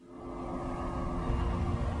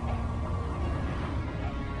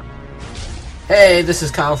Hey, this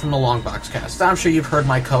is Kyle from the Longbox Cast. I'm sure you've heard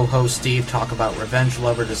my co-host Steve talk about Revenge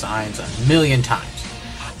Lover designs a million times.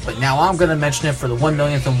 But now I'm going to mention it for the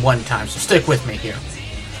 1,000,001th time, so stick with me here.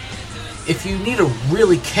 If you need a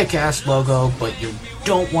really kick-ass logo, but you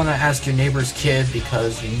don't want to ask your neighbor's kid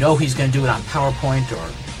because you know he's going to do it on PowerPoint or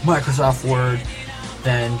Microsoft Word,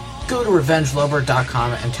 then go to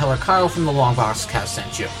RevengeLover.com and tell her Kyle from the Longbox Cast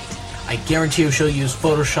sent you. I guarantee you she'll use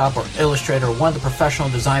Photoshop or Illustrator or one of the professional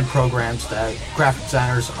design programs that graphic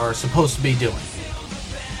designers are supposed to be doing.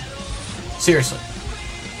 Seriously,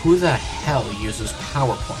 who the hell uses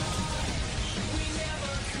PowerPoint?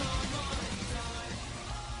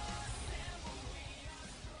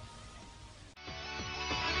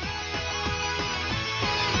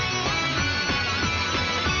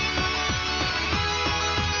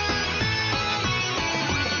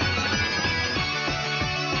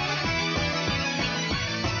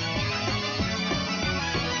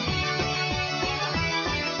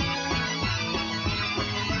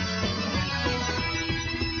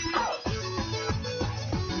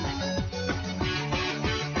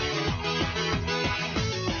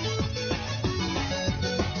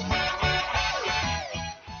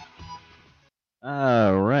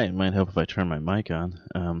 Might help if I turn my mic on.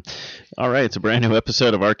 All right, it's a brand new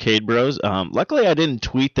episode of Arcade Bros. Luckily, I didn't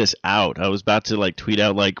tweet this out. I was about to tweet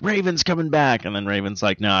out Raven's coming back, and then Raven's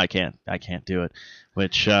like, no, I can't do it.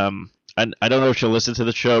 Which I don't know if she'll listen to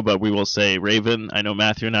the show, but we will say, Raven, I know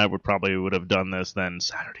Matthew and I would have done this then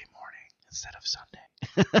Saturday morning instead of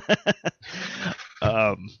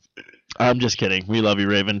Sunday. I'm just kidding. We love you,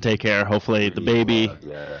 Raven. Take care. Hopefully, the baby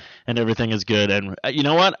and everything is good. And you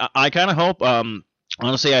know what? I kind of hope.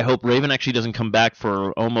 Honestly, I hope Raven actually doesn't come back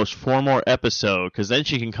for almost 4 more episodes, because then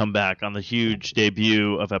she can come back on the huge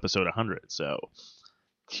debut of episode 100. So,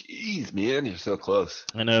 jeez, man, you're so close.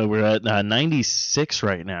 I know we're at 96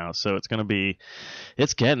 right now, so it's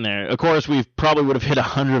getting there. Of course, we probably would have hit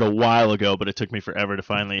 100 a while ago, but it took me forever to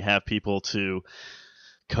finally have people to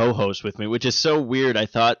co-host with me, which is so weird. I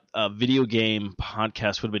thought a video game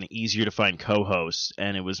podcast would have been easier to find co-hosts,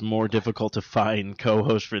 and it was more difficult to find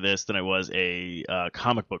co-hosts for this than it was a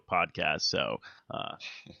comic book podcast. So,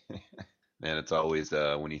 man, it's always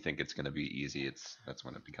when you think it's going to be easy, that's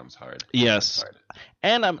when it becomes hard. Yes,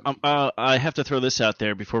 and I have to throw this out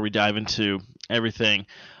there before we dive into everything.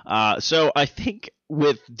 So I think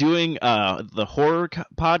with doing the horror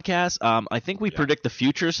podcast, I think we predict the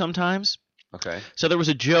future sometimes. Okay. So there was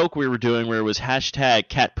a joke we were doing where it was hashtag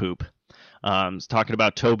cat poop. Talking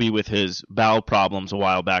about Toby with his bowel problems a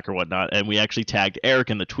while back or whatnot, and we actually tagged Eric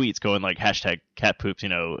in the tweets going hashtag cat poops,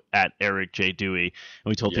 at Eric J. Dewey, and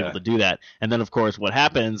we told people to do that. And then, of course, what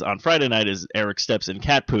happens on Friday night is Eric steps in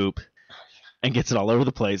cat poop and gets it all over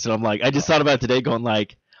the place. And I'm I just thought about it today going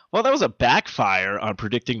well, that was a backfire on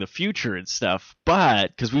predicting the future and stuff, but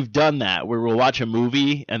because we've done that where we'll watch a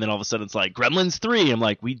movie and then all of a sudden it's Gremlins 3.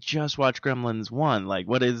 I'm we just watched Gremlins 1.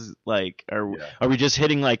 What is are we just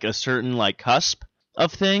hitting a certain cusp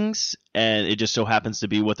of things, and it just so happens to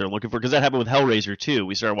be what they're looking for? Because that happened with Hellraiser too.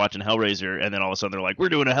 We started watching Hellraiser, and then all of a sudden they're we're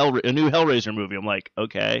doing a new Hellraiser movie. I'm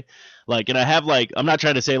okay, and I have I'm not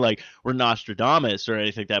trying to say we're Nostradamus or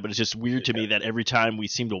anything like that, but it's just weird to me that every time we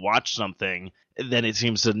seem to watch something, then it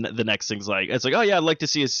seems the next thing's it's oh yeah, I'd like to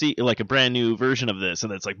see a brand new version of this,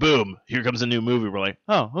 and then it's boom, here comes a new movie. We're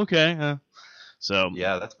oh, okay. So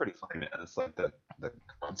yeah, that's pretty funny, man. It's the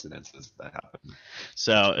coincidences that happen.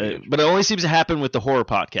 So, but it only seems to happen with the horror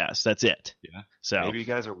podcast. That's it. Yeah. So maybe you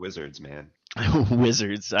guys are wizards, man.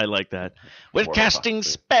 Wizards, I like that. We're casting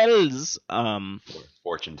spells.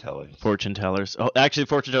 Fortune tellers. Fortune tellers. Oh, actually,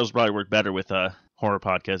 fortune tellers probably work better with horror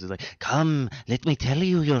podcasts. It's come, let me tell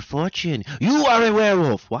you your fortune. You are a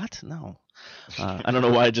werewolf. What? No. I don't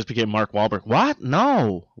know why it just became Mark Wahlberg. What?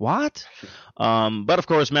 No. What? But of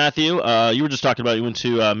course, Matthew, you were just talking about you went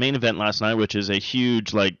to Main Event last night, which is a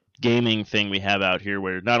huge gaming thing we have out here,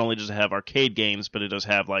 where not only does it have arcade games, but it does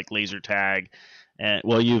have laser tag, and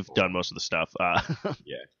you've done most of the stuff.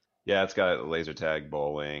 Yeah, it's got laser tag,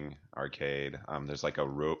 bowling, arcade. There's a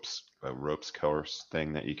ropes course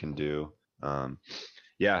thing that you can do.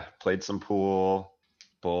 Played some pool.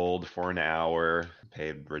 Bowled for an hour,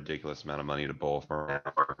 paid a ridiculous amount of money to bowl for an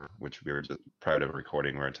hour, which we were just prior to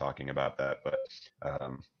recording, we were talking about that. But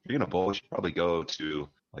if you're gonna bowl, you should probably go to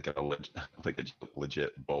a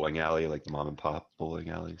legit bowling alley, like the mom and pop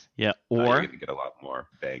bowling alleys. Yeah, or you're gonna get a lot more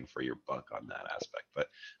bang for your buck on that aspect. But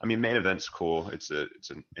I mean, Main Event's cool. It's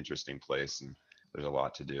an interesting place, and there's a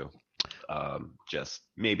lot to do. Just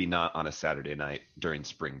maybe not on a Saturday night during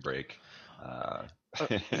spring break.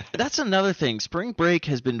 That's another thing. Spring break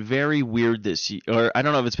has been very weird this year, or I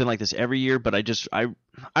don't know if it's been like this every year, but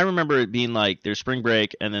I remember it being like there's spring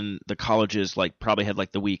break and then the colleges like probably had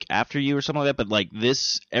like the week after you or something like that. But like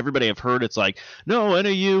this, everybody I've heard it's like no,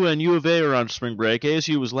 NAU and U of A are on spring break.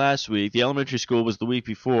 ASU was last week. The elementary school was the week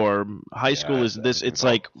before. High school is this. It's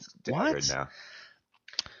like what? Now.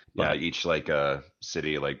 But, yeah, each like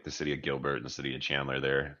city, like the city of Gilbert and the city of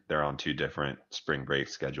Chandler, they're on 2 different spring break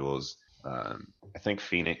schedules. I think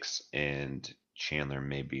Phoenix and Chandler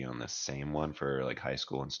may be on the same one for like high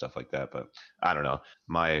school and stuff like that, but I don't know.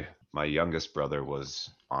 My youngest brother was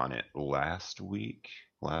on it last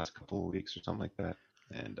couple of weeks or something like that,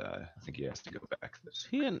 and I think he has to go back this.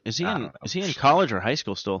 Is he in college or high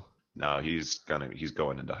school still? No, he's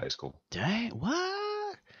going into high school. Dang,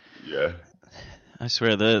 what? Yeah. I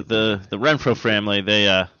swear the Renfro family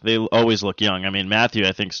they always look young. I mean Matthew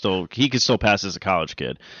I think he could still pass as a college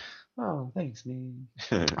kid. Oh, thanks, man.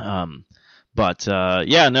 But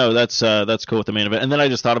yeah, no, that's cool with the main event. And then I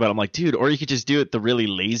just thought about it, I'm like, dude, or you could just do it the really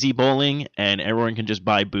lazy bowling and everyone can just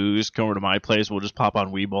buy booze, come over to my place, we'll just pop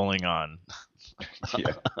on Wii Bowling on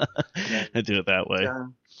and do it that way.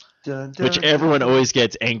 Which everyone always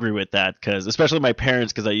gets angry with that, because especially my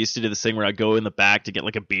parents, because I used to do this thing where I'd go in the back to get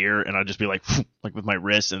like a beer and I'd just be like like with my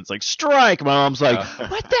wrist and it's like strike. My mom's like,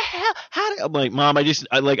 what the hell? I'm like, Mom, I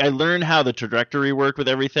learned how the trajectory worked with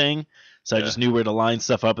everything, so I just knew where to line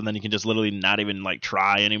stuff up, and then you can just literally not even like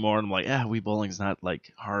try anymore. And I'm like, Wii Bowling's not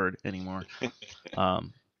like hard anymore.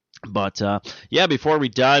 But yeah, before we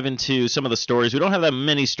dive into some of the stories, we don't have that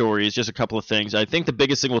many stories, just a couple of things. I think the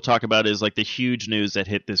biggest thing we'll talk about is like the huge news that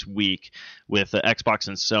hit this week with Xbox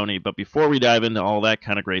and Sony. But before we dive into all that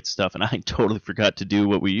kind of great stuff, and I totally forgot to do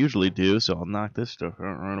what we usually do, so I'll knock this stuff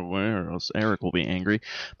out right away or else Eric will be angry.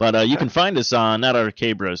 But you can find us on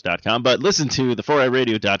notarcadebros.com, but listen to the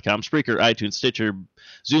 4iRadio.com, Spreaker, iTunes, Stitcher,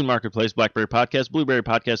 Zune Marketplace, BlackBerry Podcast, Blueberry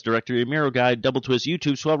Podcast Directory, Miro Guide, Double Twist,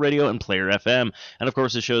 YouTube, Swell Radio, and Player FM. And of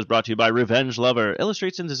course, the show is brought to you by Revenge Lover,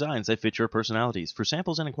 illustrates and designs that fit your personalities. For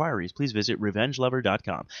samples and inquiries, please visit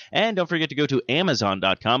revengelover.com. And don't forget to go to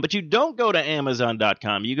amazon.com, but you don't go to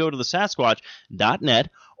amazon.com. You go to the Sasquatch.net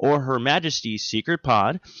or Her Majesty's Secret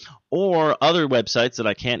Pod, or other websites that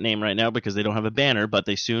I can't name right now because they don't have a banner, but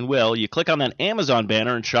they soon will. You click on that Amazon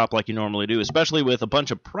banner and shop like you normally do, especially with a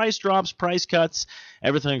bunch of price drops, price cuts,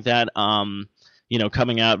 everything like that,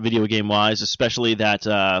 coming out video game wise, especially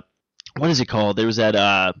that, what is it called? There was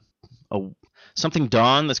that, something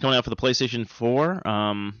Dawn that's coming out for the PlayStation 4.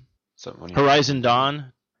 Horizon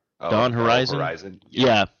Dawn. Dawn Horizon. Horizon.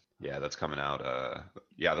 Yeah. Yeah, that's coming out.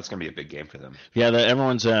 That's going to be a big game for them. Yeah,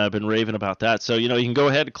 everyone's been raving about that. So, you can go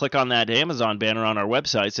ahead and click on that Amazon banner on our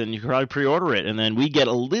websites, and you can probably pre-order it. And then we get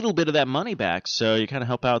a little bit of that money back. So you kind of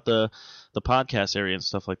help out the podcast area and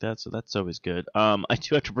stuff like that. So that's always good. I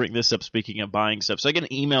do have to bring this up, speaking of buying stuff. So I get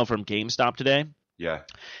an email from GameStop today. Yeah.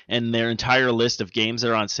 And their entire list of games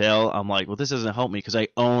that are on sale, I'm like, well, this doesn't help me because I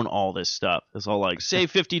own all this stuff. It's all like,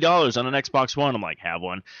 save $50 on an Xbox One. I'm like, have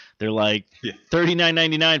one. They're like,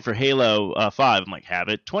 $39.99 for Halo 5. I'm like, have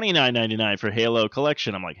it. $29.99 for Halo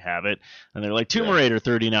Collection. I'm like, have it. And they're like, Tomb Raider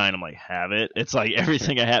 $39. I'm like, have it. It's like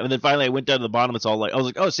everything I have. And then finally I went down to the bottom. It's all like, I was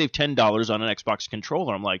like, oh, save $10 on an Xbox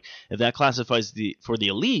controller. I'm like, if that classifies for the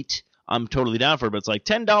Elite, I'm totally down for it, but it's like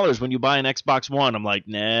 $10 when you buy an Xbox One. I'm like,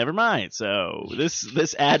 never mind. So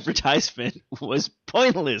this advertisement was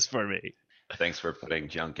pointless for me. Thanks for putting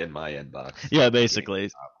junk in my inbox. Yeah,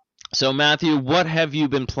 basically. So Matthew, what have you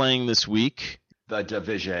been playing this week? The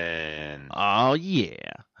Division. Oh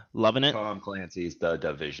yeah, loving it. Tom Clancy's The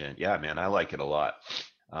Division. Yeah, man, I like it a lot.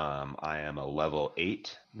 I am a level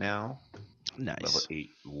 8 now. Nice. Level 8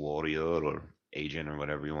 warrior or agent or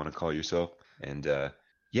whatever you want to call yourself. And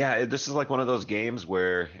yeah, this is like one of those games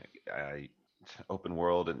where open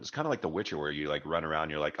world, and it's kind of like The Witcher, where you like run around,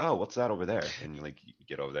 you're like, oh, what's that over there? And you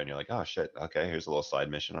get over there and you're like, oh shit, okay, here's a little side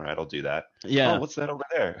mission. All right, I'll do that. Yeah. Oh, what's that over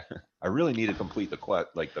there? I really need to complete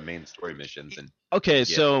the main story missions. And okay,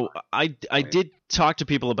 so I did talk to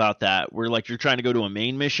people about that, where like you're trying to go to a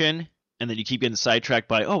main mission and then you keep getting sidetracked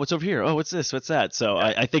by, oh, what's over here? Oh, what's this? What's that? So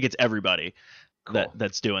yeah. I think it's everybody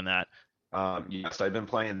that's doing that. Yes, I've been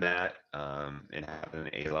playing that and having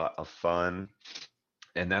a lot of fun,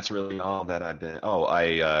 and that's really all that I've been. Oh,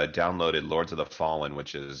 I downloaded Lords of the Fallen,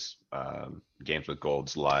 which is Games with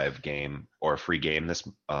Gold's live game or a free game this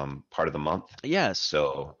part of the month. Yes.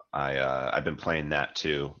 So I've been playing that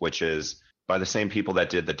too, which is by the same people that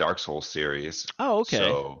did the Dark Souls series. Oh, okay.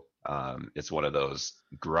 So it's one of those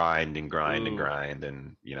grind and grind and grind,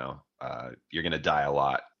 and you're gonna die a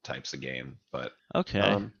lot types of game. But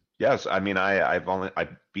okay. Yes, I mean I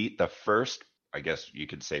beat the first, I guess you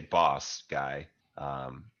could say, boss guy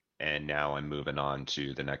And now I'm moving on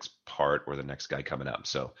to the next part or the next guy coming up.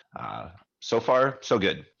 So so far, so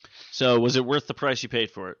good. So was it worth the price you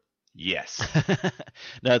paid for it? Yes.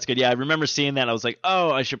 No, that's good. Yeah, I remember seeing that. I was like,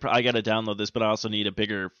 oh, I got to download this, but I also need a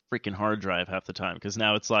bigger freaking hard drive half the time, because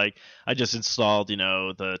now it's like I just installed,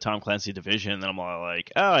 the Tom Clancy Division, and I'm all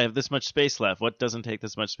like, oh, I have this much space left. What doesn't take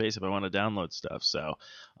this much space if I want to download stuff? So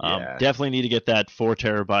definitely need to get that 4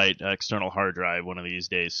 terabyte external hard drive one of these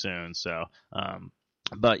days soon. So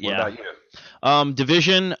but yeah. What about you?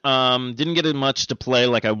 Division, didn't get as much to play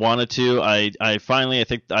like I wanted to. I finally, I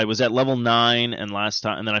think I was at level 9 and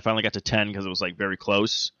then I finally got to 10 because it was like very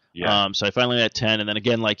close. Yeah. So I finally got 10, and then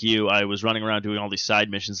again, like you, I was running around doing all these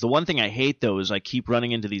side missions. The one thing I hate though is I keep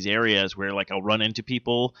running into these areas where like I'll run into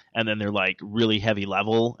people and then they're like really heavy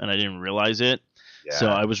level and I didn't realize it. Yeah. So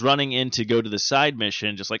I was running in to go to the side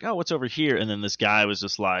mission, just like, oh, what's over here? And then this guy was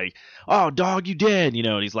just like, oh, dog, you dead,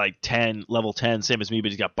 and he's like level 10, same as me,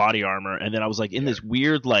 but he's got body armor. And then I was like in this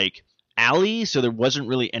weird like alley, so there wasn't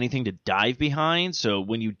really anything to dive behind. So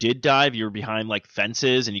when you did dive, you were behind like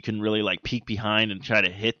fences, and you couldn't really like peek behind and try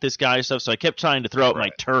to hit this guy and stuff. So I kept trying to throw out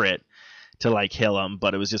my turret to like kill him,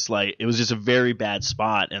 but it was just a very bad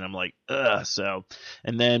spot, and I'm like, ugh. So,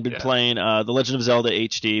 and then been playing The Legend of Zelda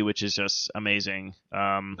HD, which is just amazing.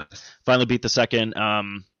 Finally beat the second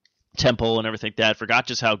temple and everything like that. Forgot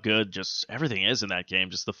just how good just everything is in that game.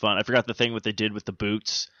 Just the fun. I forgot the thing what they did with the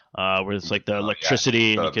boots, where it's like the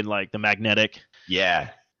electricity and you can like the magnetic. Yeah.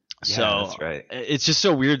 So that's right. It's just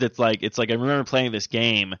so weird that it's like I remember playing this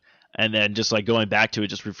game and then just like going back to it,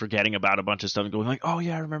 just forgetting about a bunch of stuff and going like, oh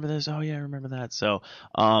yeah, I remember this. Oh yeah, I remember that. So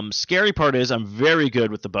scary part is I'm very good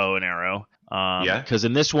with the bow and arrow. Because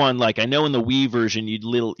in this one, like I know in the Wii version,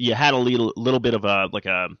 you had a little bit of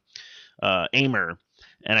a aimer.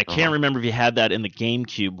 And I can't remember if you had that in the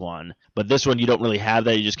GameCube one, but this one you don't really have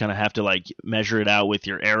that. You just kind of have to like measure it out with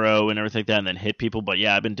your arrow and everything like that, and then hit people. But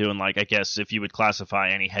yeah, I've been doing like, I guess if you would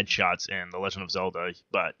classify any headshots in The Legend of Zelda.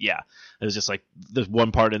 But yeah, it was just like there's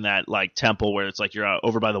one part in that like temple where it's like you're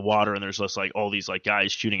over by the water and there's just like all these like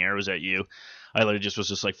guys shooting arrows at you. I literally just was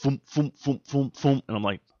just like foom, foom, foom, foom, foom, and I'm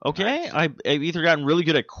like, okay, I've either gotten really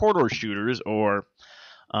good at corridor shooters or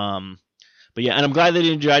But yeah, and I'm glad they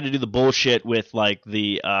didn't try to do the bullshit with like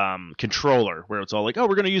the controller, where it's all like, oh,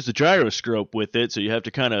 we're going to use the gyroscope with it, so you have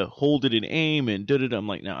to kind of hold it in aim and da-da-da. I'm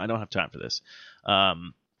like, no, I don't have time for this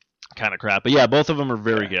kind of crap. But yeah, both of them are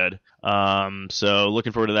very good. So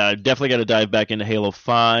looking forward to that. I definitely got to dive back into Halo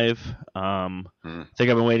 5. I think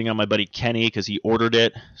I've been waiting on my buddy Kenny because he ordered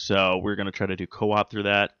it, so we're going to try to do co-op through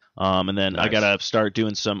that. And then I got to start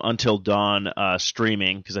doing some Until Dawn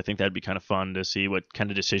streaming, because I think that'd be kind of fun to see what kind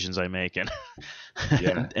of decisions I make and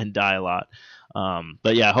and die a lot.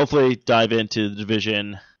 But yeah, hopefully dive into the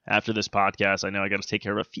Division after this podcast. I know I got to take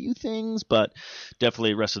care of a few things, but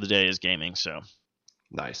definitely the rest of the day is gaming. So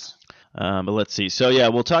nice. But let's see. So yeah,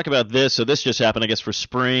 we'll talk about this. So this just happened, I guess, for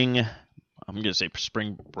spring. I'm going to say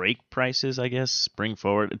spring break prices, I guess. Spring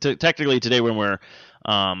forward. Technically today when we're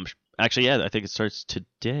actually, yeah, I think it starts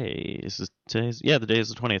today. The day is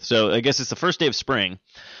the 20th. So I guess it's the first day of spring.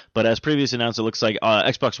 But as previously announced, it looks like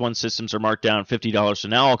Xbox One systems are marked down $50. So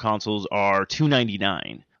now all consoles are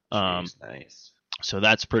 $299. Nice. So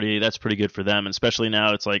that's pretty good for them. And especially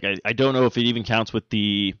now, it's like I don't know if it even counts with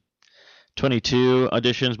the 22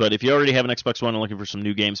 editions, but if you already have an Xbox One and looking for some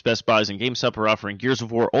new games, Best Buys and GameStop are offering Gears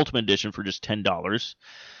of War Ultimate Edition for just $10.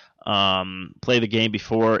 Play the game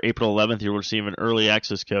before April 11th, you'll receive an early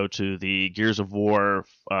access code to the Gears of War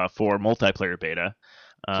 4 multiplayer beta.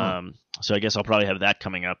 So I guess I'll probably have that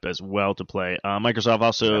coming up as well to play. Microsoft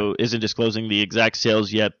also isn't disclosing the exact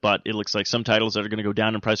sales yet, but it looks like some titles that are going to go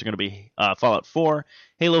down in price are going to be Fallout 4,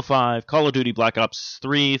 Halo 5, Call of Duty Black Ops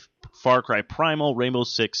 3, Far Cry Primal, Rainbow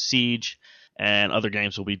Six Siege, and other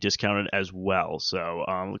games will be discounted as well. So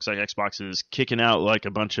looks like Xbox is kicking out like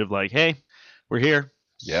a bunch of like, hey, we're here.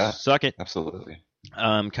 Yeah, suck it, absolutely.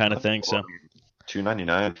 Kind of thing. So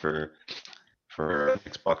 $299 for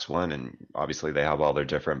Xbox One, and obviously they have all their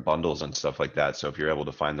different bundles and stuff like that. So if you're able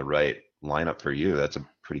to find the right lineup for you, that's a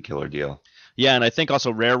pretty killer deal. Yeah, and I think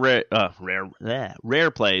also rare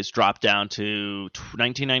plays dropped down to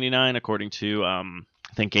 $19.99 according to I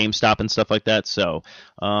think GameStop and stuff like that. So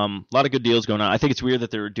a lot of good deals going on. I think it's weird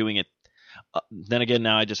that they're doing it. Then again,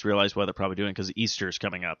 now I just realized why they're probably doing it, because Easter's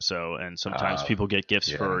coming up. So, and sometimes people get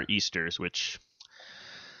gifts for Easters, which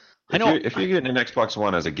I know. If you're getting an Xbox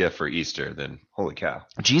One as a gift for Easter, then holy cow,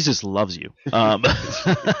 Jesus loves you.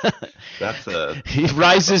 He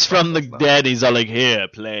rises from the dead. He's all like, here,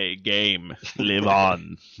 play, game, live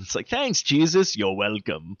on. It's like, thanks, Jesus, you're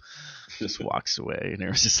welcome. Just walks away, and it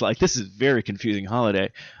was just like, this is a very confusing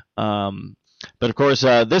holiday. But of course,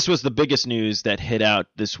 this was the biggest news that hit out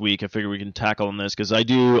this week. I figure we can tackle on this because I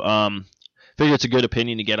do figure it's a good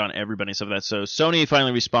opinion to get on everybody and stuff like that. So Sony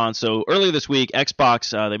finally responds. So earlier this week,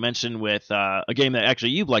 Xbox, they mentioned with a game that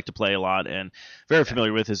actually you'd like to play a lot and very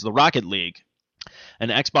familiar with is the Rocket League.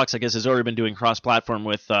 And Xbox, I guess, has already been doing cross-platform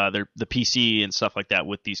with the PC and stuff like that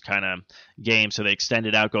with these kind of games. So they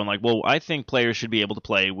extended out going like, well, I think players should be able to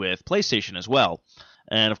play with PlayStation as well.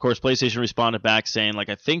 And, of course, PlayStation responded back saying, like,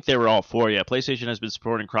 I think they were all for you. PlayStation has been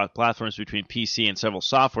supporting cross-platforms between PC and several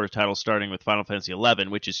software titles starting with Final Fantasy XI,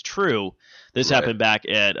 which is true. This happened back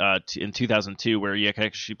at in 2002 where you can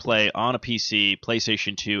actually play on a PC,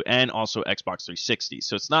 PlayStation 2, and also Xbox 360.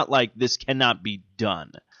 So it's not like this cannot be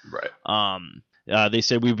done. Right. They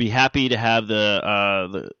said we'd be happy to have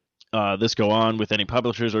this go on with any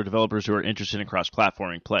publishers or developers who are interested in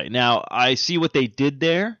cross-platforming play. Now, I see what they did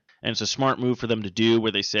there. And it's a smart move for them to do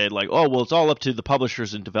where they said, like, oh, well, it's all up to the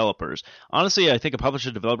publishers and developers. Honestly, I think a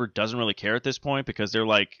publisher developer doesn't really care at this point because they're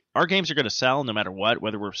like, our games are going to sell no matter what,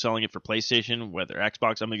 whether we're selling it for PlayStation, whether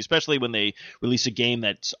Xbox. I mean, especially when they release a game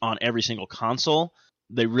that's on every single console,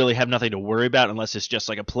 they really have nothing to worry about unless it's just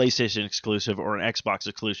like a PlayStation exclusive or an Xbox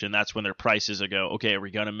exclusion. That's when their prices will go, okay, are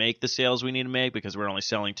we going to make the sales we need to make because we're only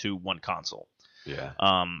selling to one console? Yeah.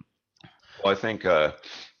 Well, I think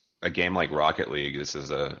a game like Rocket League, this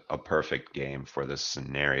is a perfect game for this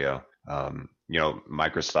scenario.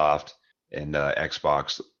 Microsoft and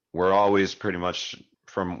Xbox were always pretty much,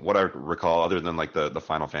 from what I recall, other than like the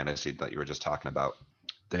Final Fantasy that you were just talking about,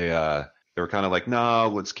 they were kind of like, no,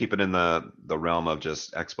 let's keep it in the realm of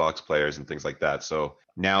just Xbox players and things like that. So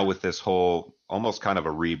now with this whole almost kind of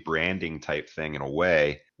a rebranding type thing in a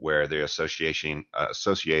way where they're associating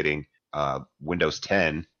Windows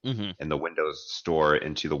 10 and the Windows Store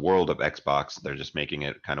into the world of Xbox. They're just making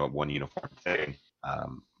it kind of one uniform thing.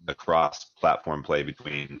 The cross-platform play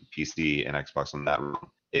between PC and Xbox on that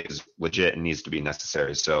is legit and needs to be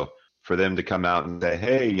necessary. So for them to come out and say,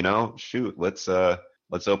 hey, shoot, let's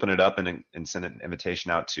open it up and send an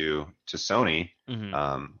invitation out to Sony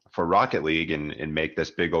for Rocket League and make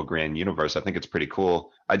this big old grand universe. I think it's pretty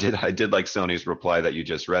cool. I did like Sony's reply that you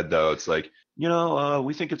just read though. It's like,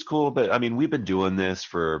 we think it's cool, but I mean, we've been doing this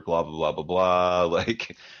for blah blah blah blah blah,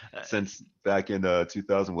 like since back in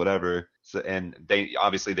 2000 whatever. So, and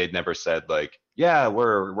they'd never said like, yeah,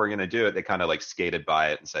 we're gonna do it. They kind of like skated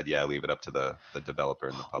by it and said, yeah, leave it up to the developer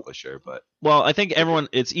and the publisher. But well, I think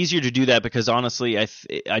it's easier to do that because honestly,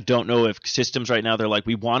 I don't know if systems right now they're like,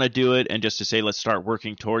 we want to do it, and just to say let's start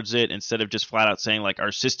working towards it instead of just flat out saying like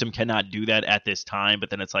our system cannot do that at this time.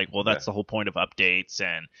 But then it's like, well, that's the whole point of updates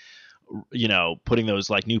and putting those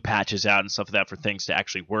like new patches out and stuff like that for things to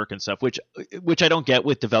actually work and stuff, which I don't get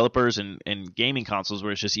with developers and gaming consoles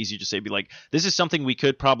where it's just easy to say, be like, this is something we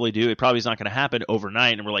could probably do. It probably is not going to happen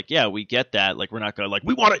overnight. And we're like, yeah, we get that. Like, we're not going to like,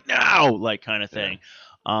 we want it now, like kind of thing.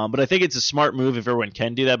 But I think it's a smart move if everyone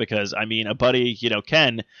can do that because, I mean, a buddy,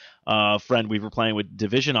 Ken, friend we were playing with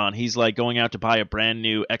Division on, he's like going out to buy a brand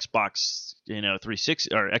new Xbox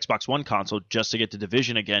 360 or Xbox One console just to get to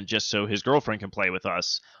Division again, just so his girlfriend can play with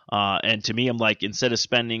us. And to me, I'm like, instead of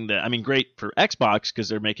spending great for Xbox because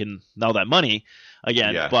they're making all that money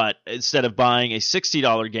again, but instead of buying a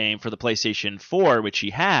 $60 game for the PlayStation 4, which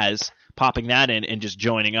he has, popping that in and just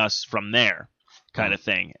joining us from there. Kind of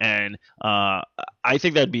thing, and I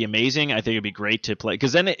think that'd be amazing. I think it'd be great to play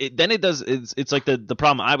because then it does. It's like the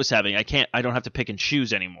problem I was having. I don't have to pick and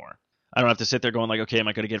choose anymore. I don't have to sit there going like, okay, am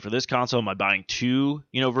I going to get it for this console? Am I buying two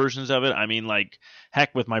versions of it? I mean, like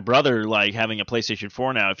heck, with my brother like having a PlayStation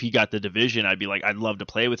 4 now, if he got the Division, I'd be like, I'd love to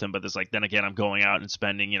play with him, but it's like then again, I'm going out and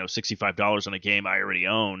spending $65 on a game I already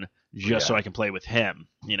own just so I can play with him.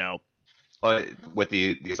 With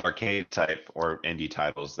these arcade type or indie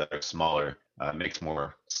titles that are smaller, makes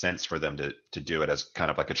more sense for them to do it as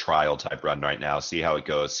kind of like a trial type run right now, see how it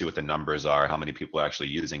goes, see what the numbers are, how many people are actually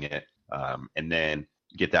using it, and then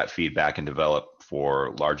get that feedback and develop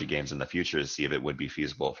for larger games in the future to see if it would be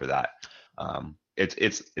feasible for that.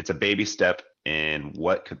 It's a baby step in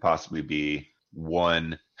what could possibly be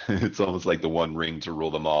one, it's almost like the one ring to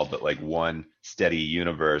rule them all, but like one steady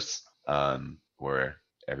universe where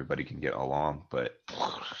everybody can get along, but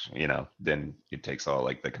then it takes all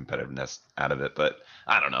like the competitiveness out of it. But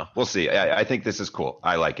I don't know. We'll see. I think this is cool.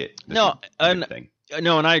 I like it. No,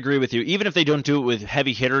 and I agree with you. Even if they don't do it with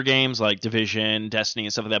heavy hitter games like Division, Destiny,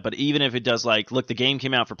 and stuff like that, but even if it does, like, look, the game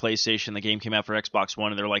came out for PlayStation, the game came out for Xbox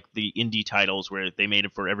One, and they're like the indie titles where they made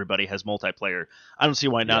it for everybody, has multiplayer. I don't see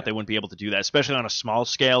why not they wouldn't be able to do that, especially on a small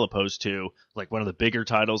scale, opposed to like one of the bigger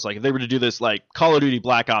titles. Like if they were to do this like Call of Duty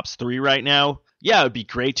Black Ops 3 right now, yeah, it would be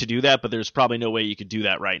great to do that, but there's probably no way you could do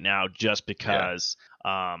that right now just because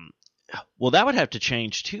Well, that would have to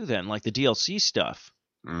change too then, like the DLC stuff.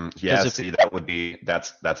 Yeah, If, see,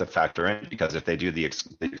 that's a factor in, because if they do the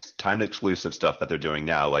timed exclusive stuff that they're doing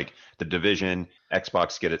now, like the Division,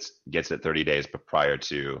 Xbox gets it 30 days but prior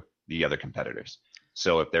to the other competitors.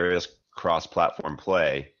 So if there is cross-platform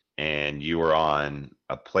play and you were on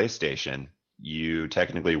a PlayStation, you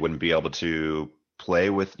technically wouldn't be able to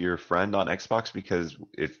play with your friend on Xbox, because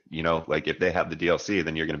if like if they have the DLC,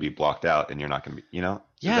 then you're going to be blocked out and you're not going to be.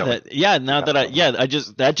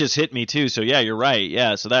 That just hit me too. So yeah, you're right.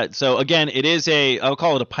 Yeah, so again, it is I'll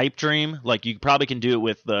call it a pipe dream. Like you probably can do it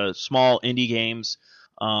with the small indie games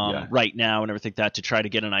right now and everything that to try to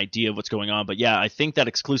get an idea of what's going on. But yeah, I think that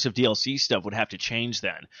exclusive DLC stuff would have to change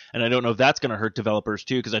then. And I don't know if that's going to hurt developers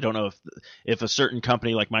too, because I don't know if a certain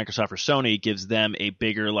company like Microsoft or Sony gives them a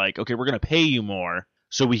bigger, like, okay, we're going to pay you more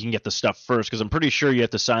so we can get the stuff first, because I'm pretty sure you have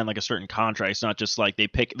to sign like a certain contract. It's not just like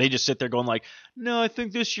they just sit there going like, no, I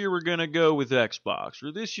think this year we're gonna go with Xbox,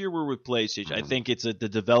 or this year we're with PlayStation. I think it's the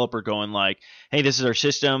developer going like, hey, this is our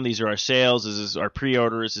system, these are our sales, this is our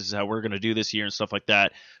pre-orders, this is how we're gonna do this year and stuff like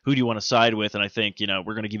that. Who do you want to side with? And I think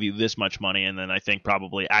we're gonna give you this much money, and then I think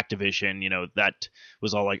probably Activision, that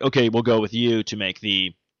was all like, okay, we'll go with you to make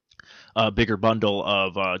the bigger bundle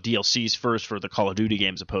of DLCs first for the Call of Duty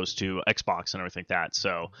games opposed to Xbox and everything like that.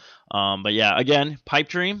 So, but yeah, again, pipe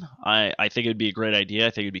dream. I think it would be a great idea.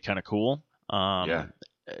 I think it'd be kind of cool.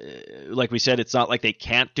 Like we said, it's not like they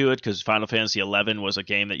can't do it, because Final Fantasy XI was a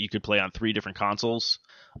game that you could play on 3 different consoles.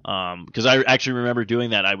 Because I actually remember doing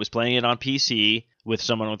that. I was playing it on PC with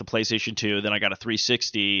someone with a PlayStation 2. Then I got a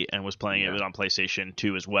 360 and was playing it on PlayStation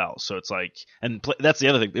 2 as well. So it's like, and that's the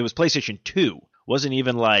other thing. It was PlayStation 2. Wasn't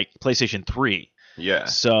even like PlayStation 3. Yeah.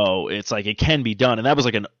 So it's like it can be done, and that was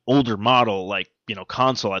like an older model, like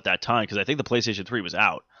console at that time, because I think the PlayStation 3 was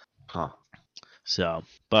out. Huh. So,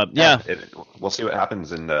 but yeah, we'll see what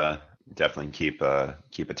happens, and definitely keep a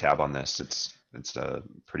tab on this. It's a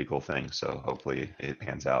pretty cool thing. So hopefully it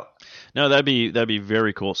pans out. No, that'd be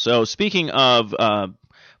very cool. So speaking of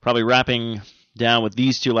probably wrapping down with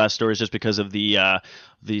these 2 last stories, just because of the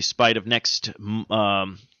spite of next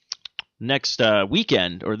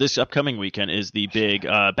weekend, or this upcoming weekend, is the big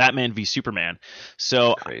Batman v Superman.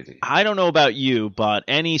 So crazy. I don't know about you, but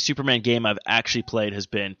any Superman game I've actually played has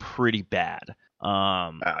been pretty bad.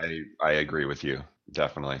 I agree with you,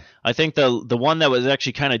 definitely. I think the one that was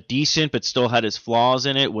actually kind of decent but still had its flaws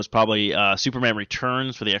in it was probably Superman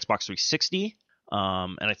Returns for the Xbox 360.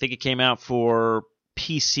 And I think it came out for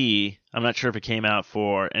PC. I'm not sure if it came out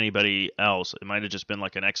for anybody else. It might have just been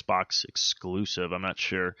like an Xbox exclusive. I'm not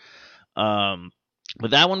sure.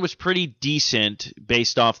 But that one was pretty decent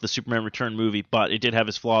based off the Superman Return movie, but it did have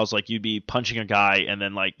its flaws. Like you'd be punching a guy and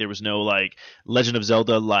then like there was no like Legend of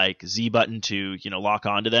Zelda like Z button to lock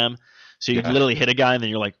onto them. So you literally hit a guy and then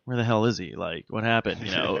you're like, where the hell is he? Like what happened?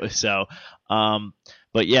 So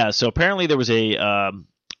but yeah, so apparently there was a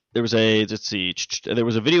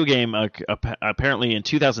video game apparently in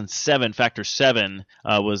 2007. Factor 7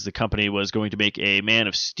 was the company was going to make a Man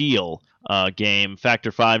of Steel game.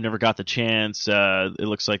 Factor 5 never got the chance. It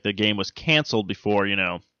looks like the game was canceled before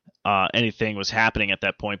anything was happening at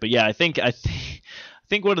that point. But yeah, I think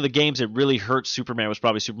one of the games that really hurt Superman was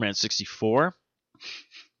probably Superman 64.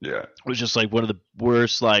 Yeah. It was just like one of the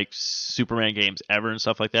worst like Superman games ever and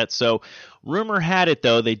stuff like that. So rumor had it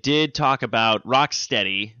though, they did talk about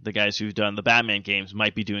Rocksteady, the guys who've done the Batman games,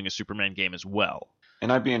 might be doing a Superman game as well.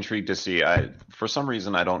 And I'd be intrigued to see. For some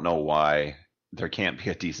reason, I don't know why there can't be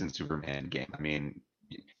a decent Superman game. I mean,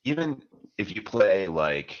 even if you play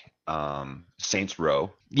like Saints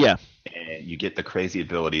Row, yeah, and you get the crazy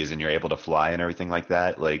abilities and you're able to fly and everything like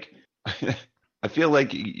that, like I feel like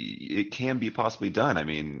it can be possibly done. I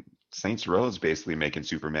mean, Saints Row is basically making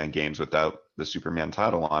Superman games without the Superman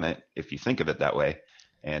title on it, if you think of it that way.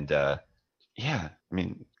 And yeah, I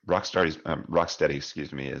mean, Rocksteady,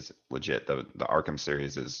 excuse me, is legit. The Arkham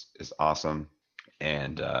series is awesome,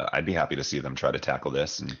 and I'd be happy to see them try to tackle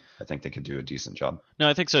this, and I think they could do a decent job. No,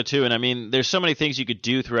 I think so too. And I mean, there's so many things you could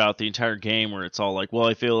do throughout the entire game where it's all like, well,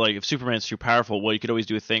 I feel like if Superman's too powerful, well, you could always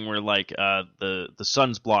do a thing where like the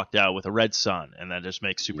sun's blocked out with a red sun, and that just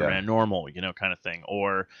makes Superman normal, kind of thing.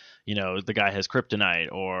 Or the guy has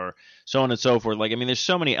kryptonite, or so on and so forth. Like, I mean, there's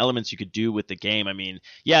so many elements you could do with the game. I mean,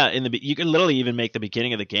 yeah, you could literally even make the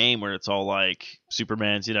beginning of the game where it's all like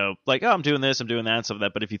Superman's, like, oh, I'm doing this, I'm doing that, and stuff like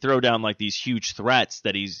that. But if you throw down like these huge threats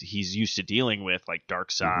that he's used to dealing with, like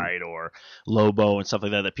Darkseid or Lobo and stuff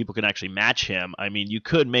like that people can actually match him, I mean, you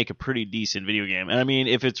could make a pretty decent video game. And I mean,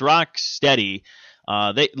 if it's Rocksteady,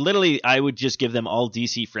 They literally, I would just give them all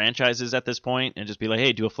DC franchises at this point and just be like,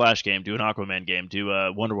 hey, do a Flash game, do an Aquaman game, do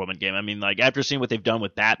a Wonder Woman game. I mean, like, after seeing what they've done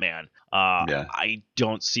with Batman, I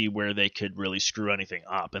don't see where they could really screw anything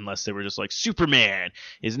up unless they were just like, Superman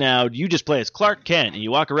is now, you just play as Clark Kent and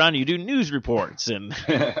you walk around and you do news reports. And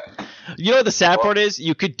you know what the sad part is?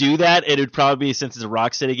 You could do that, and it would probably be, since it's a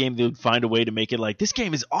Rocksteady game, they would find a way to make it like, this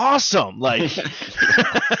game is awesome. Like,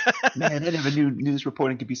 man, I never knew news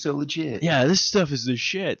reporting could be so legit. Yeah, this stuff is the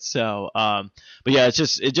shit. So, but yeah, it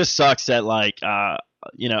just sucks that, like,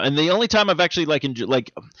 you know, and the only time I've actually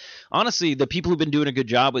like honestly, the people who've been doing a good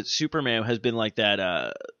job with Superman has been like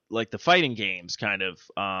that, like the fighting games kind of,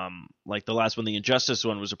 like the last one, the Injustice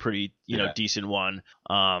one was a pretty, decent one.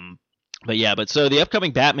 But so the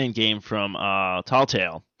upcoming Batman game from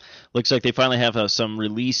Telltale looks like they finally have some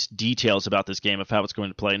release details about this game of how it's going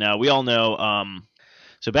to play. Now, we all know,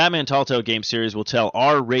 so Batman Telltale game series will tell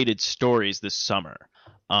R-rated stories this summer.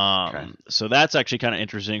 Okay. So that's actually kind of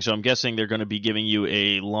interesting. So I'm guessing they're going to be giving you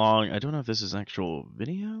a long, I don't know if this is an actual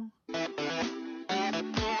video.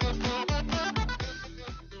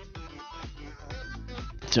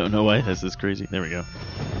 Don't know why this is crazy. There we go.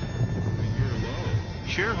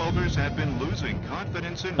 Shareholders have been losing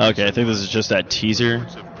confidence in. Okay, I think this is just that teaser.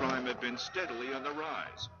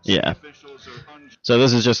 Yeah. So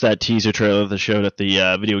this is just that teaser trailer that showed at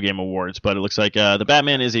the Video Game Awards, but it looks like the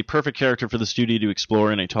Batman is a perfect character for the studio to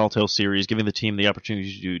explore in a Telltale series, giving the team the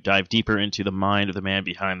opportunity to dive deeper into the mind of the man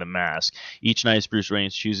behind the mask. Each night, Bruce Wayne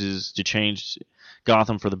chooses to change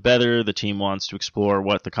Gotham for the better. The team wants to explore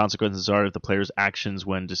what the consequences are of the player's actions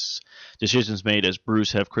when decisions made as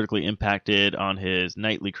Bruce have critically impacted on his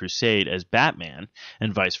nightly crusade as Batman,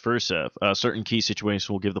 and vice versa. Certain key situations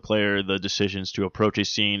will give the player the decisions to approach a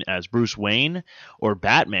scene as Bruce Wayne or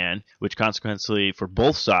Batman, which consequently for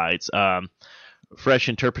both sides, fresh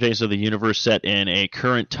interpretations of the universe set in a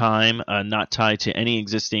current time, not tied to any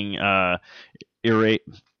existing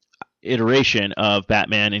iteration of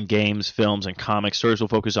Batman in games, films, and comics. Stories will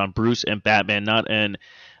focus on Bruce and Batman, not in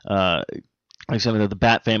like something of the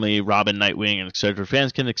Bat Family, Robin, Nightwing, and etc.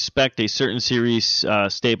 Fans can expect a certain series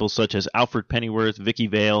staples such as Alfred Pennyworth, Vicky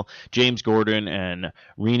Vale, James Gordon, and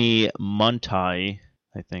Rini Montai,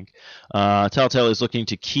 I think. Telltale is looking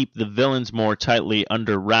to keep the villains more tightly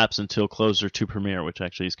under wraps until closer to premiere, which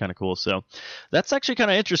actually is kind of cool. So that's actually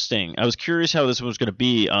kind of interesting. I was curious how this was going to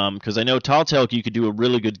be, because I know Telltale, you could do a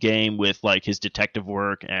really good game with like his detective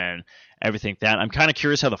work and everything. That I'm kind of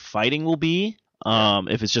curious how the fighting will be.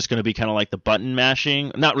 If it's just going to be kind of like the button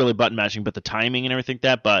mashing, not really button mashing, but the timing and everything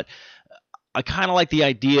that. But I kind of like the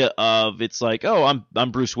idea of it's like, oh,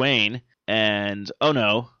 I'm Bruce Wayne. And, oh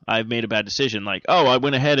no, I've made a bad decision. Like, oh, I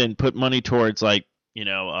went ahead and put money towards, like,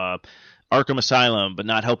 Arkham Asylum, but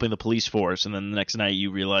not helping the police force. And then the next night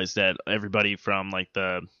you realize that everybody from, like,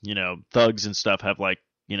 the, thugs and stuff have, like,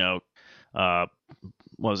 what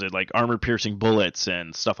was it, like armor-piercing bullets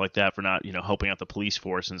and stuff like that for not, helping out the police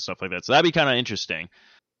force and stuff like that. So that'd be kind of interesting.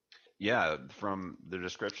 Yeah, from the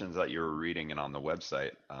descriptions that you were reading and on the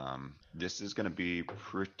website, this is going to be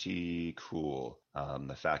pretty cool.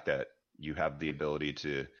 The fact that you have the ability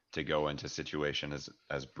to go into situations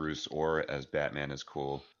as Bruce or as Batman is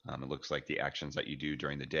cool. It looks like the actions that you do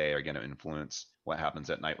during the day are going to influence what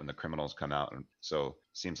happens at night when the criminals come out. And so it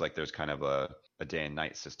seems like there's kind of a day and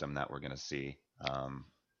night system that we're going to see.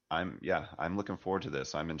 I'm looking forward to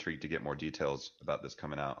this. I'm intrigued to get more details about this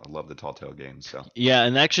coming out. I love the Telltale games. So yeah,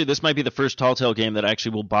 and actually this might be the first Telltale game that I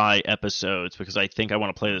actually will buy episodes, because I think I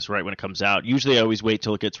want to play this right when it comes out. Usually I always wait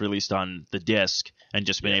till it gets released on the disc and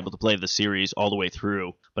just been able to play the series all the way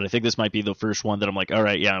through. But I think this might be the first one that I'm like, all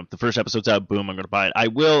right, yeah, the first episode's out, boom, I'm going to buy it.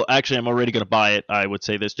 I'm already going to buy it. I would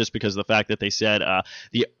say this just because of the fact that they said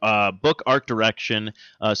the book art direction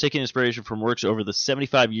taking inspiration from works over the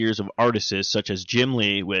 75 years of artists such as Jim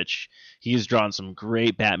Lee, which he's drawn some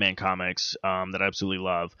great Batman comics that I absolutely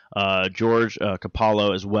love. George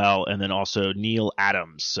Capallo as well, and then also Neil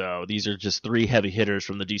Adams. So these are just three heavy hitters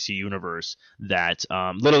from the DC universe that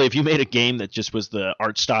literally, if you made a game that just was the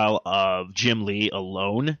art style of Jim Lee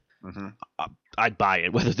alone, I'd buy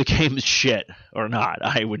it. Whether the game is shit or not,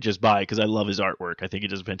 I would just buy it because I love his artwork. I think he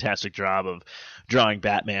does a fantastic job of drawing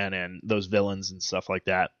Batman and those villains and stuff like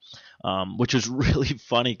that. Which is really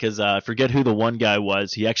funny because I forget who the one guy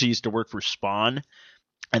was. He actually used to work for Spawn,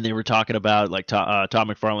 and they were talking about like Todd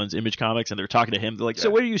McFarlane's Image Comics, and they were talking to him. They're like,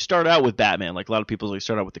 so where do you start out with Batman? Like a lot of people like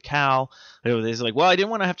start out with the cowl. They're like, well, I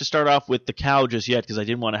didn't want to have to start off with the cowl just yet because I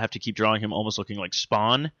didn't want to have to keep drawing him almost looking like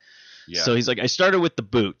Spawn. Yeah. So he's like, I started with the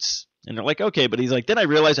boots. And they're like, okay, but he's like, then I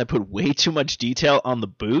realized I put way too much detail on the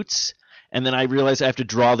boots. And then I realized I have to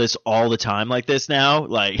draw this all the time like this now.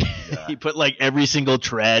 Like, He put like every single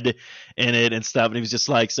tread in it and stuff, and he was just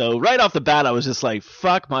like, so right off the bat, I was just like,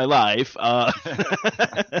 fuck my life.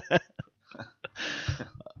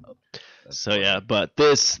 So yeah, but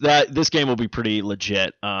this game will be pretty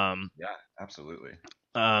legit. Yeah, absolutely.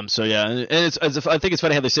 So yeah, and I think it's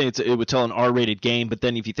funny how they say it would tell an R-rated game, but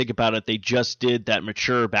then if you think about it, they just did that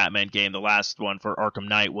mature Batman game. The last one for Arkham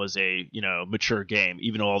Knight was a mature game,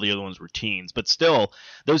 even though all the other ones were teens. But still,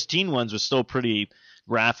 those teen ones were still pretty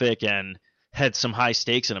graphic and had some high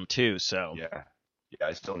stakes in them too. So yeah,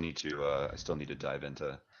 I still need to dive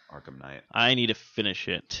into Arkham Knight. I need to finish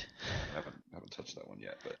it. I haven't touched that one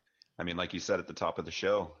yet, but. I mean, like you said at the top of the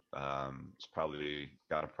show, it's probably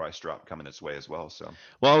got a price drop coming its way as well. So,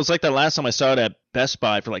 well, it was like that last time I saw it at Best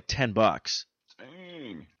Buy for like $10.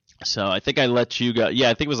 Dang. So I think I let you go. Yeah,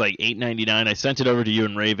 I think it was like $8.99. I sent it over to you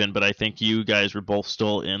and Raven, but I think you guys were both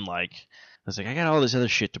still in like. I was like, I got all this other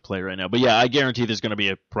shit to play right now. But yeah, I guarantee there's going to be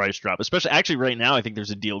a price drop. Especially, actually, right now, I think there's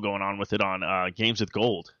a deal going on with it on Games with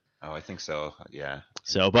Gold. Oh, I think so. Yeah.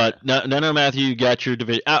 So, but no, Matthew, you got your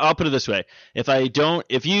division. I'll put it this way: if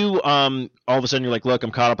you all of a sudden you're like, look,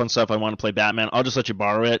 I'm caught up on stuff, I want to play Batman, I'll just let you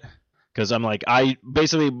borrow it, because I'm like,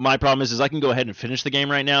 my problem is I can go ahead and finish the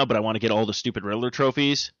game right now, but I want to get all the stupid Riddler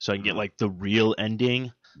trophies so I can get like the real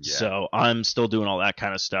ending. Yeah. So I'm still doing all that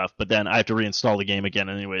kind of stuff, but then I have to reinstall the game again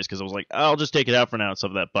anyways, because I was like, I'll just take it out for now and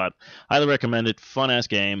stuff like that. But highly recommend it. Fun ass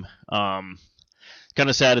game. Kind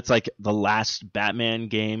of sad it's like the last Batman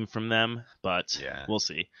game from them, but yeah. We'll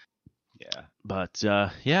see. Yeah. But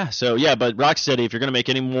but Rocksteady, if you're gonna make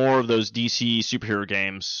any more of those DC superhero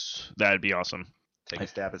games, that'd be awesome. Take a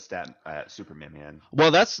stab at Superman, man.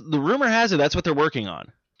 Well, the rumor has it that's what they're working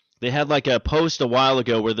on. They had like a post a while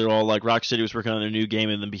ago where they're all like Rocksteady was working on a new game,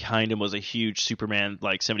 and then behind him was a huge Superman,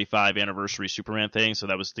 like 75 anniversary Superman thing. So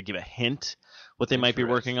that was to give a hint what they might be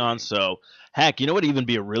working on. So heck, you know what would even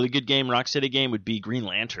be a really good game, Rocksteady game, would be Green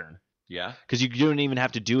Lantern. Yeah. Because you don't even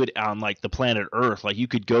have to do it on like the planet Earth. Like you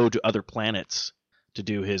could go to other planets to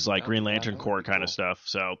do his like Green Lantern Corps kind of stuff.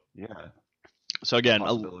 So yeah. So again,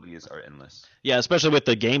 possibilities are endless. Yeah, especially with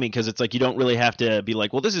the gaming, because it's like you don't really have to be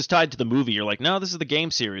like, well, this is tied to the movie. You're like, no, this is the game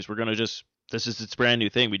series. We're gonna this is its brand new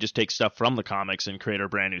thing. We just take stuff from the comics and create our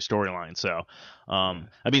brand new storyline. So, I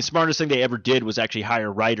mean, smartest thing they ever did was actually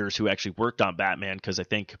hire writers who actually worked on Batman, because I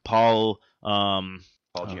think Paul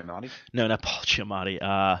Giamatti? No, not Paul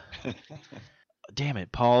Giamatti. Damn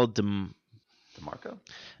it, Paul DeMarco?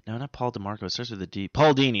 No, not Paul DeMarco. It starts with a D.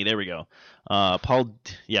 Paul Dini. There we go. Paul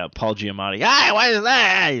Giamatti. Ah, why is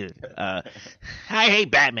that? I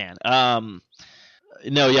hate Batman. Paul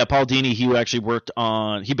Dini. He actually worked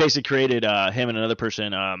on. He basically created him and another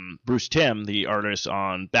person, Bruce Timm, the artist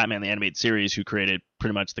on Batman the Animated Series, who created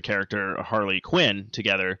pretty much the character Harley Quinn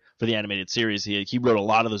together for the animated series. He wrote a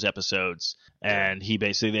lot of those episodes, and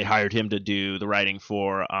they hired him to do the writing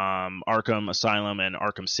for Arkham Asylum and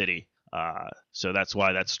Arkham City. So that's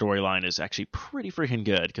why that storyline is actually pretty freaking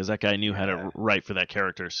good, because that guy knew how to write for that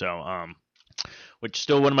character. So, which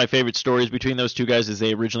still one of my favorite stories between those two guys is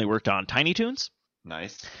they originally worked on Tiny Toons.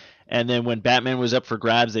 Nice. And then when Batman was up for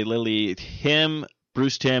grabs, they literally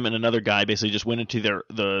Bruce Timm and another guy basically just went into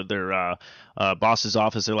their boss's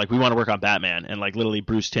office. They're like, we want to work on Batman, and like literally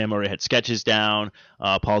Bruce Timm already had sketches down.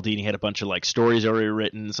 Paul Dini had a bunch of like stories already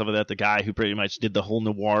written, some of that. The guy who pretty much did the whole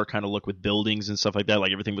noir kind of look with buildings and stuff like that.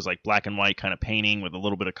 Like everything was like black and white kind of painting with a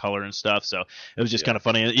little bit of color and stuff. So it was just kind of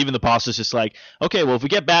funny. And even the boss was just like, okay, well if we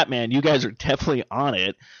get Batman, you guys are definitely on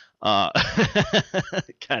it,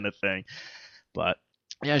 kind of thing. But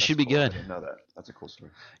yeah, it should be good. I didn't know that. That's a cool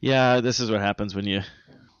story. Yeah, this is what happens when you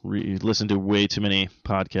listen to way too many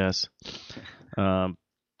podcasts. So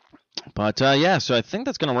I think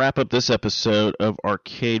that's going to wrap up this episode of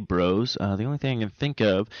Arcade Bros. The only thing I can think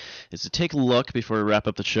of is to take a look before we wrap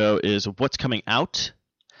up the show is what's coming out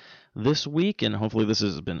this week, and hopefully this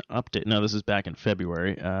has been updated. No, this is back in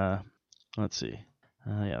February. Let's see.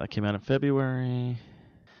 That came out in February.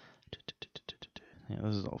 Yeah,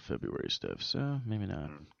 this is all February stuff, so maybe not.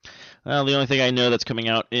 Well, the only thing I know that's coming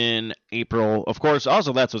out in April, of course,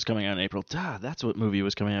 also that's what's coming out in April. That's what movie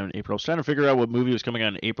was coming out in April. I was trying to figure out what movie was coming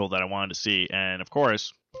out in April that I wanted to see, and of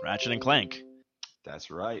course, Ratchet and Clank.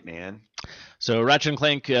 That's right, man. So Ratchet and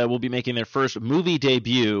Clank will be making their first movie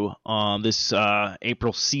debut on this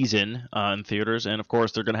April season in theaters. And, of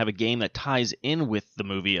course, they're going to have a game that ties in with the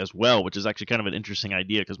movie as well, which is actually kind of an interesting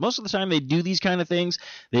idea. Because most of the time they do these kind of things,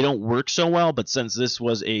 they don't work so well. But since this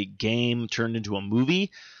was a game turned into a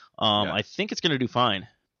movie, I think it's going to do fine.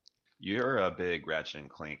 You're a big Ratchet and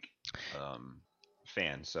Clank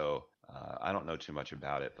fan, so I don't know too much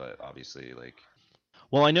about it. But obviously, like...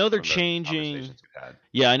 Well, I know they're from the changing. conversations we've had.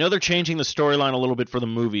 Yeah, I know they're changing the storyline a little bit for the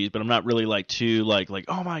movies, but I'm not really like too like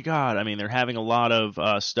oh my god. I mean, they're having a lot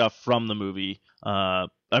of stuff from the movie.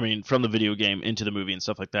 From the video game into the movie and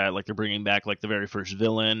stuff like that. Like they're bringing back like the very first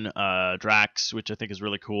villain, Drax, which I think is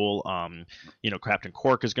really cool. Captain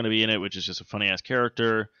Quark is going to be in it, which is just a funny ass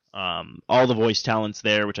character. All the voice talents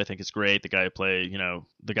there, which I think is great. The guy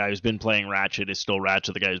the guy who's been playing Ratchet is still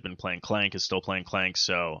Ratchet. The guy who's been playing Clank is still playing Clank.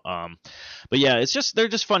 So, but yeah, they're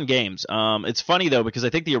just fun games. It's funny though because I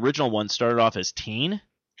think the original one started off as teen.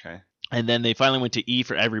 Okay. And then they finally went to E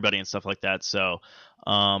for everybody and stuff like that. So,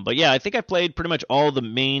 but yeah, I think I played pretty much all the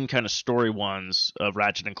main kind of story ones of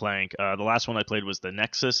Ratchet and Clank. The last one I played was the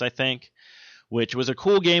Nexus, I think, which was a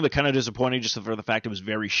cool game, but kind of disappointing just for the fact it was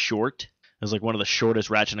very short. It was like one of the shortest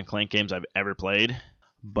Ratchet and Clank games I've ever played.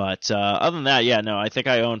 But other than that, yeah, no, I think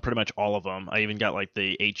I own pretty much all of them. I even got like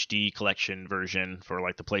the HD collection version for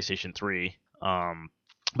like the PlayStation 3.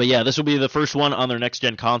 But yeah, this will be the first one on their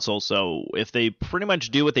next-gen console, so if they pretty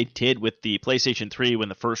much do what they did with the PlayStation 3 when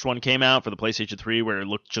the first one came out for the PlayStation 3, where it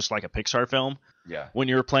looked just like a Pixar film when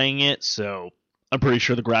you were playing it, so I'm pretty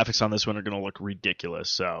sure the graphics on this one are going to look ridiculous.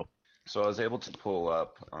 So I was able to pull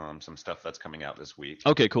up some stuff that's coming out this week.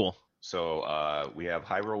 Okay, cool. So we have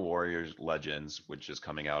Hyrule Warriors Legends, which is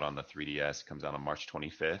coming out on the 3DS. It comes out on March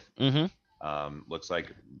 25th. Mm-hmm. Looks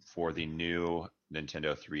like for the new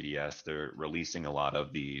Nintendo 3DS, they're releasing a lot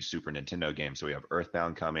of the Super Nintendo games. So we have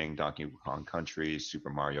Earthbound coming, Donkey Kong Country, Super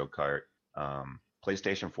Mario Kart.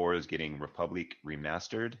 PlayStation 4 is getting Republic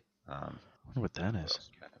Remastered. I wonder what that is.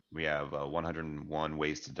 We have 101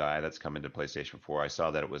 Ways to Die that's coming to PlayStation 4. I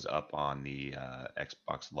saw that it was up on the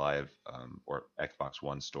Xbox Live or Xbox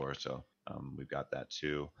One store, so we've got that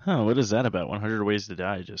too. Oh, what is that about? 100 Ways to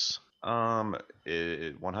Die?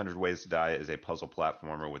 100 Ways to Die is a puzzle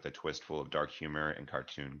platformer with a twist full of dark humor and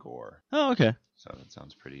cartoon gore. Oh, okay. So that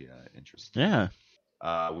sounds pretty interesting. Yeah.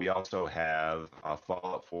 We also have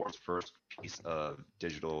Fallout 4's first piece of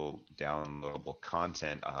digital downloadable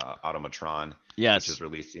content, Automatron, yes, which is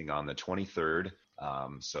releasing on the 23rd.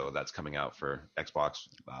 So that's coming out for Xbox,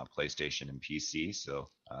 PlayStation, and PC. So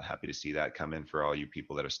happy to see that come in for all you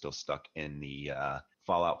people that are still stuck in the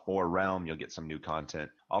Fallout 4 realm. You'll get some new content.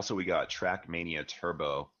 Also, we got Trackmania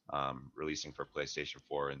Turbo releasing for PlayStation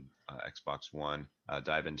 4 and Xbox One.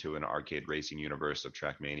 Dive into an arcade racing universe of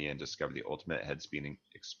Trackmania and discover the ultimate head-spinning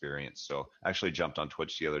experience. So I actually jumped on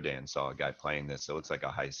Twitch the other day and saw a guy playing this. It looks like a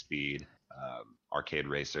high-speed arcade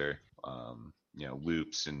racer,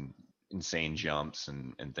 loops and insane jumps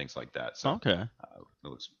and things like that. So okay. It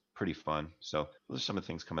looks pretty fun. So those are some of the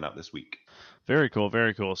things coming out this week. Very cool,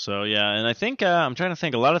 very cool. So yeah, and I think I'm trying to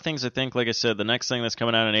think a lot of things. I think, like I said, the next thing that's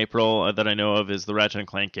coming out in April that I know of is the Ratchet and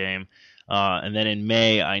Clank game, and then in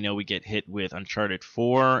May I know we get hit with Uncharted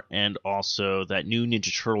 4 and also that new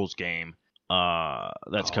Ninja Turtles game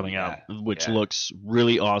that's coming out, which looks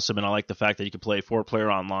really awesome, and I like the fact that you can play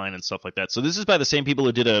 4-player online and stuff like that. So this is by the same people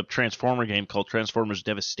who did a Transformer game called Transformers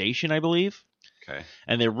Devastation, I believe. Okay.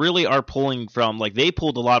 And they really are pulling from, like, they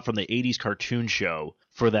pulled a lot from the 80s cartoon show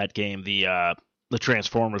for that game, the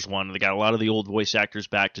Transformers one. They got a lot of the old voice actors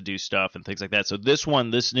back to do stuff and things like that. So this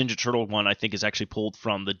Ninja Turtle one, I think is actually pulled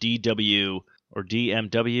from the DW or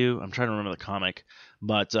DMW. I'm trying to remember the comic.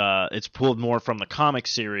 But it's pulled more from the comic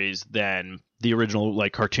series than the original,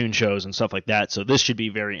 like, cartoon shows and stuff like that. So this should be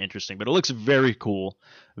very interesting. But it looks very cool,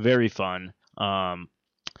 very fun.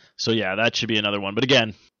 So yeah, that should be another one. But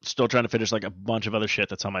again, still trying to finish like a bunch of other shit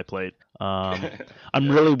that's on my plate. I'm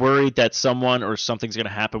really worried that someone or something's going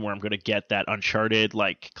to happen where I'm going to get that Uncharted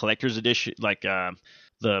like collector's edition, like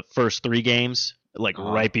the first 3 games, like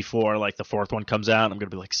right before like the 4th one comes out. I'm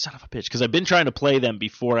going to be like, son of a bitch, because I've been trying to play them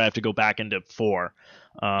before I have to go back into 4.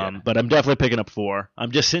 But I'm definitely picking up 4.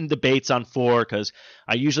 I'm just in debates on 4 because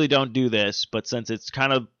I usually don't do this, but since it's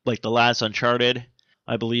kind of like the last Uncharted,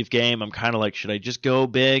 I believe, game, I'm kind of like, should I just go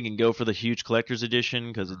big and go for the huge collector's edition?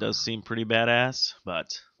 Because it does seem pretty badass,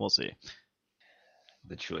 but we'll see.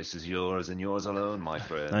 The choice is yours and yours alone, my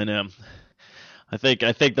friend. I know. I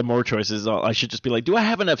think the more choices, I should just be like, do I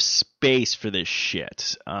have enough space for this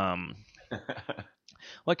shit? Well,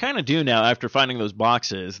 I kind of do now after finding those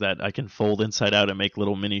boxes that I can fold inside out and make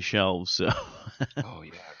little mini shelves. So. Oh,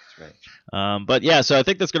 yeah. Right. But yeah, so I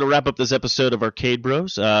think that's going to wrap up this episode of Arcade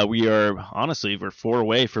Bros. We're 4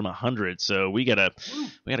 away from 100, so we gotta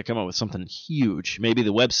come up with something huge. Maybe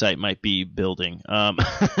the website might be building. But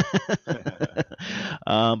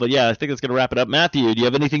yeah, I think that's going to wrap it up. Matthew, do you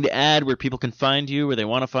have anything to add where people can find you, where they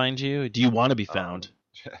want to find you? Do you want to be found?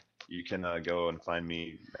 You can go and find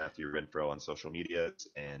me, Matthew Renfro, on social media,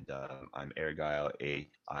 and I'm Airgyle,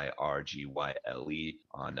 AIRGYLE,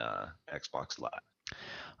 on Xbox Live.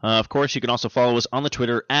 Of course, you can also follow us on the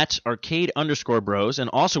Twitter at arcade_bros, and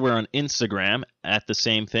also we're on Instagram at the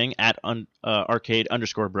same thing, at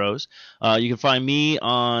arcade_bros. You can find me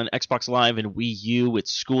on Xbox Live and Wii U with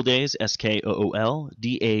School Days,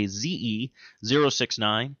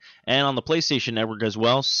 SKOOLDAZE069, and on the PlayStation Network as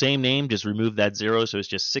well, same name, just remove that 0, so it's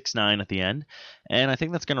just 69 at the end. And I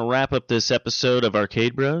think that's going to wrap up this episode of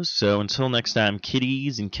Arcade Bros. So until next time,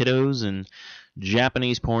 kiddies and kiddos and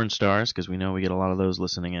Japanese porn stars, because we know we get a lot of those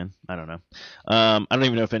listening in. I don't know. I don't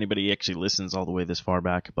even know if anybody actually listens all the way this far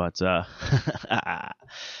back, but but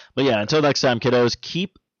yeah, until next time, kiddos,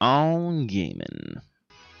 keep on gaming.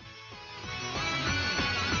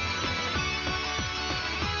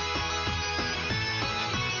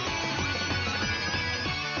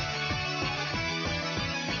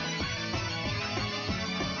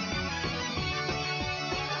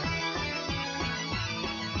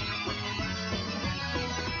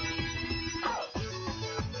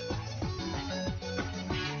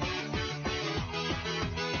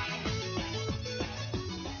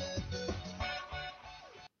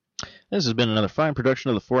 This has been another fine production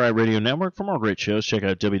of the 4i Radio Network. For more great shows, check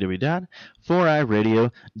out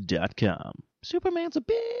www.4iradio.com. Superman's a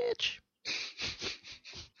bitch.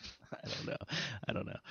 I don't know.